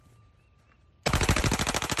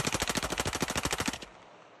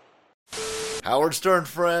Howard Stern,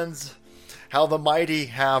 friends. How the mighty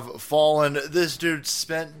have fallen. This dude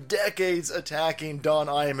spent decades attacking Don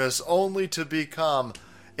Imus only to become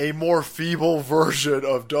a more feeble version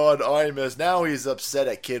of Don Imus. Now he's upset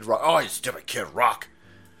at Kid Rock. Oh, you stupid Kid Rock.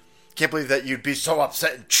 Can't believe that you'd be so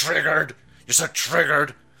upset and triggered. You're so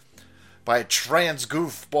triggered by a trans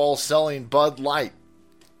goofball selling Bud Light.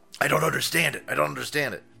 I don't understand it.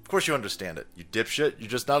 Of course you understand it, you dipshit. You're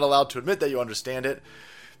just not allowed to admit that you understand it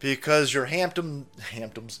because you're Hamptons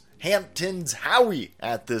Howie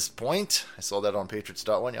at this point. I saw that on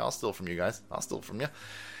Patriots.1. Yeah, I'll steal from you guys. I'll steal from you.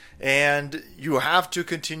 And you have to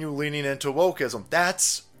continue leaning into wokeism.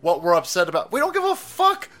 That's what we're upset about. We don't give a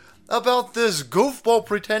fuck about this goofball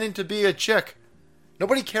pretending to be a chick.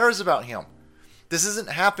 Nobody cares about him. This isn't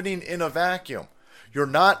happening in a vacuum. You're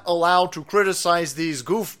not allowed to criticize these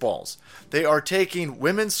goofballs. They are taking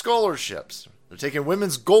women's scholarships. They're taking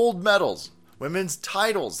women's gold medals, women's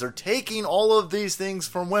titles. They're taking all of these things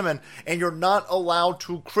from women, and you're not allowed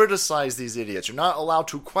to criticize these idiots. You're not allowed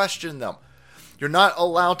to question them. You're not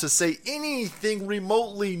allowed to say anything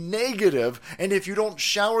remotely negative, and if you don't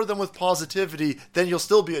shower them with positivity, then you'll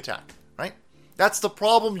still be attacked, right? That's the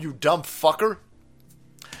problem, you dumb fucker.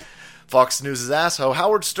 Fox News' asshole.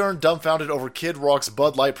 Howard Stern dumbfounded over Kid Rock's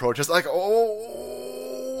Bud Light protest. Like,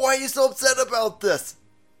 oh, why are you so upset about this?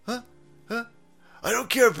 Huh? I don't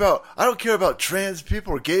care about trans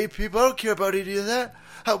people or gay people. I don't care about any of that.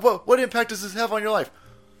 What impact does this have on your life?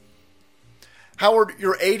 Howard,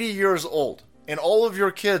 you're 80 years old, and all of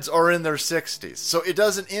your kids are in their 60s. So it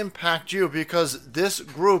doesn't impact you because this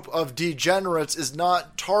group of degenerates is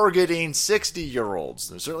not targeting 60-year-olds.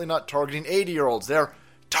 They're certainly not targeting 80-year-olds. They're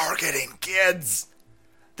targeting kids.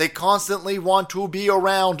 They constantly want to be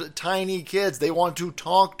around tiny kids. They want to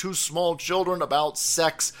talk to small children about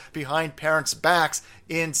sex behind parents' backs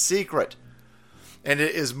in secret. And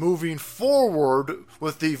it is moving forward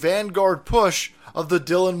with the vanguard push of the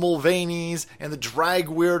Dylan Mulvaney's and the drag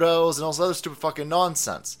weirdos and all this other stupid fucking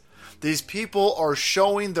nonsense. These people are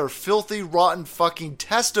showing their filthy, rotten fucking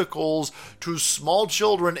testicles to small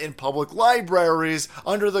children in public libraries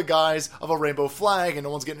under the guise of a rainbow flag, and no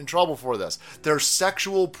one's getting in trouble for this. They're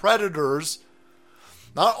sexual predators.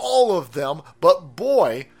 Not all of them, but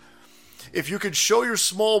boy, if you could show your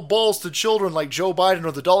small balls to children like Joe Biden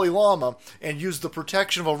or the Dalai Lama and use the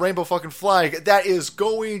protection of a rainbow fucking flag, that is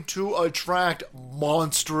going to attract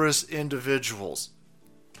monstrous individuals.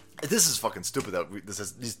 This is fucking stupid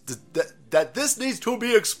that this needs to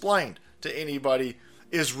be explained to anybody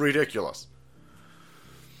is ridiculous.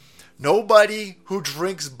 Nobody who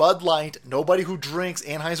drinks Bud Light, nobody who drinks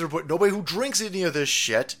Anheuser-Busch, nobody who drinks any of this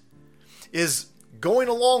shit is going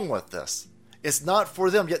along with this. It's not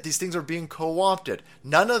for them, yet these things are being co-opted.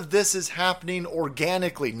 None of this is happening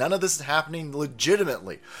organically. None of this is happening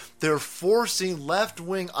legitimately. They're forcing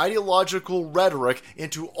left-wing ideological rhetoric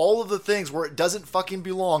into all of the things where it doesn't fucking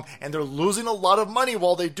belong, and they're losing a lot of money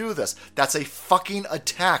while they do this. That's a fucking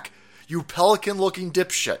attack, you pelican-looking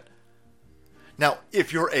dipshit. Now,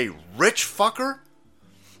 if you're a rich fucker,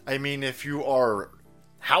 I mean, if you are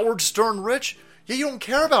Howard Stern rich, yeah, you don't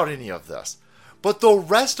care about any of this. But the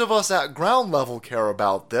rest of us at ground level care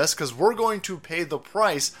about this because we're going to pay the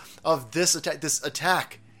price of this attack. This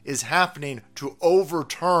attack is happening to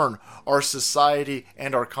overturn our society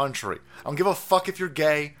and our country. I don't give a fuck if you're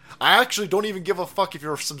gay. I actually don't even give a fuck if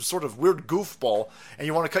you're some sort of weird goofball and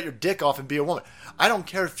you want to cut your dick off and be a woman. I don't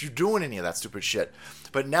care if you're doing any of that stupid shit.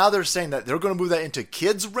 But now they're saying that they're going to move that into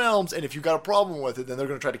kids' realms, and if you got a problem with it, then they're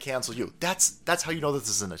going to try to cancel you. That's how you know this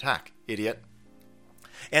is an attack, idiot.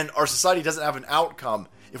 And our society doesn't have an outcome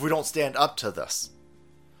if we don't stand up to this.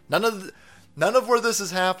 None of where this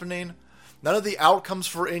is happening, none of the outcomes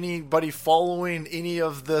for anybody following any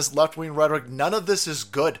of this left-wing rhetoric, none of this is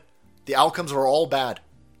good. The outcomes are all bad.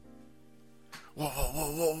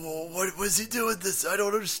 Whoa, what is he doing this? I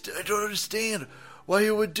don't understand why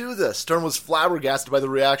he would do this. Stern was flabbergasted by the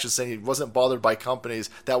reaction, saying he wasn't bothered by companies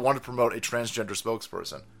that want to promote a transgender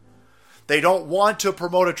spokesperson. They don't want to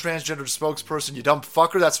promote a transgender spokesperson, you dumb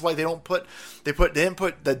fucker. That's why they didn't put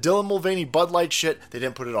the Dylan Mulvaney Bud Light shit. They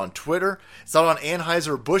didn't put it on Twitter. It's not on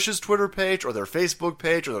Anheuser-Busch's Twitter page or their Facebook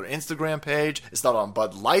page or their Instagram page. It's not on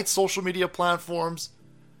Bud Light's social media platforms.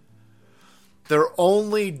 They're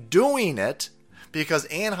only doing it because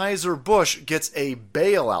Anheuser-Busch gets a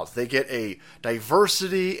bailout. They get a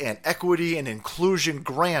diversity and equity and inclusion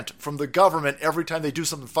grant from the government every time they do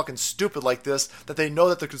something fucking stupid like this that they know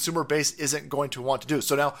that the consumer base isn't going to want to do.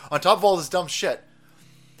 So now, on top of all this dumb shit,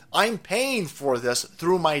 I'm paying for this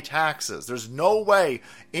through my taxes. There's no way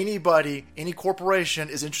anybody, any corporation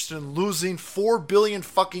is interested in losing $4 billion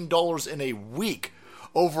fucking dollars in a week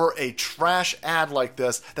over a trash ad like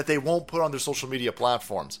this that they won't put on their social media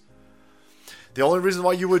platforms. The only reason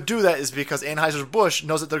why you would do that is because Anheuser-Busch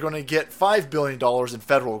knows that they're going to get $5 billion in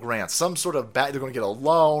federal grants. Some sort of they're going to get a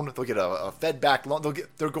loan. They'll get a Fed-backed loan.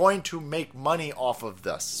 They're going to make money off of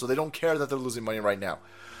this. So they don't care that they're losing money right now.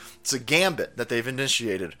 It's a gambit that they've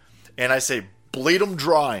initiated. And I say bleed them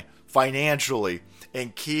dry financially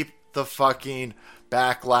and keep the fucking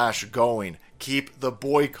backlash going. Keep the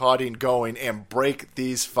boycotting going and break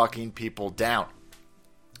these fucking people down.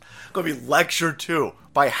 Going to be lectured to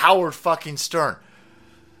by Howard fucking Stern.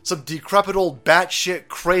 Some decrepit old batshit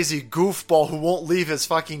crazy goofball who won't leave his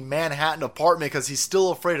fucking Manhattan apartment because he's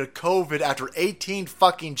still afraid of COVID after 18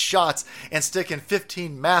 fucking shots and sticking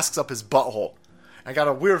 15 masks up his butthole. I got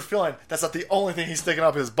a weird feeling that's not the only thing he's sticking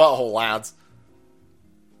up his butthole, lads.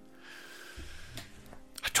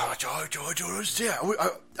 I don't understand.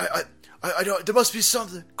 I don't. There must be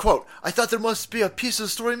something. Quote, I thought there must be a piece of the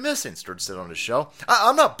story missing, Stern said on his show.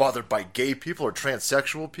 I'm not bothered by gay people or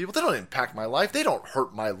transsexual people. They don't impact my life. They don't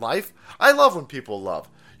hurt my life. I love when people love.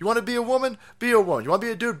 You want to be a woman? Be a woman. You want to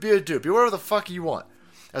be a dude? Be a dude. Be whatever the fuck you want.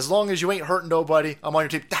 As long as you ain't hurting nobody, I'm on your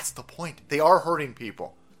team. That's the point. They are hurting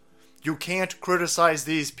people. You can't criticize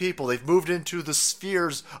these people. They've moved into the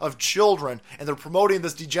spheres of children, and they're promoting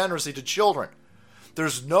this degeneracy to children.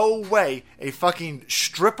 There's no way a fucking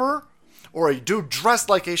stripper or a dude dressed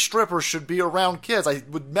like a stripper should be around kids. I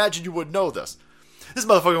would imagine you would know this. This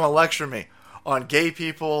motherfucker want to lecture me on gay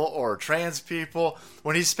people or trans people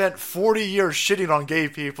when he spent 40 years shitting on gay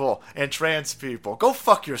people and trans people. Go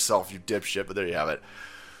fuck yourself, you dipshit, but there you have it.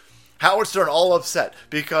 Howard Stern all upset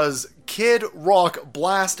because Kid Rock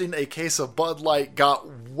blasting a case of Bud Light got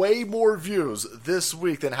way more views this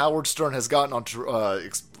week than Howard Stern has gotten on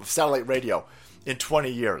satellite radio in 20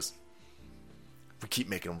 years. We keep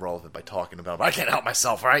making them relevant by talking about them. I can't help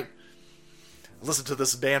myself, right? I listened to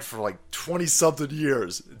this band for like 20-something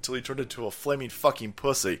years until he turned into a flaming fucking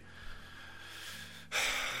pussy.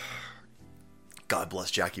 God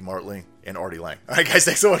bless Jackie Martling and Artie Lang. Alright guys,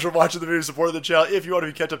 thanks so much for watching the video, supporting the channel. If you want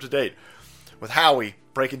to be kept up to date with Howie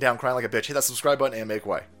breaking down Crying Like a Bitch, hit that subscribe button and make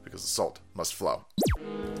way, because the salt must flow.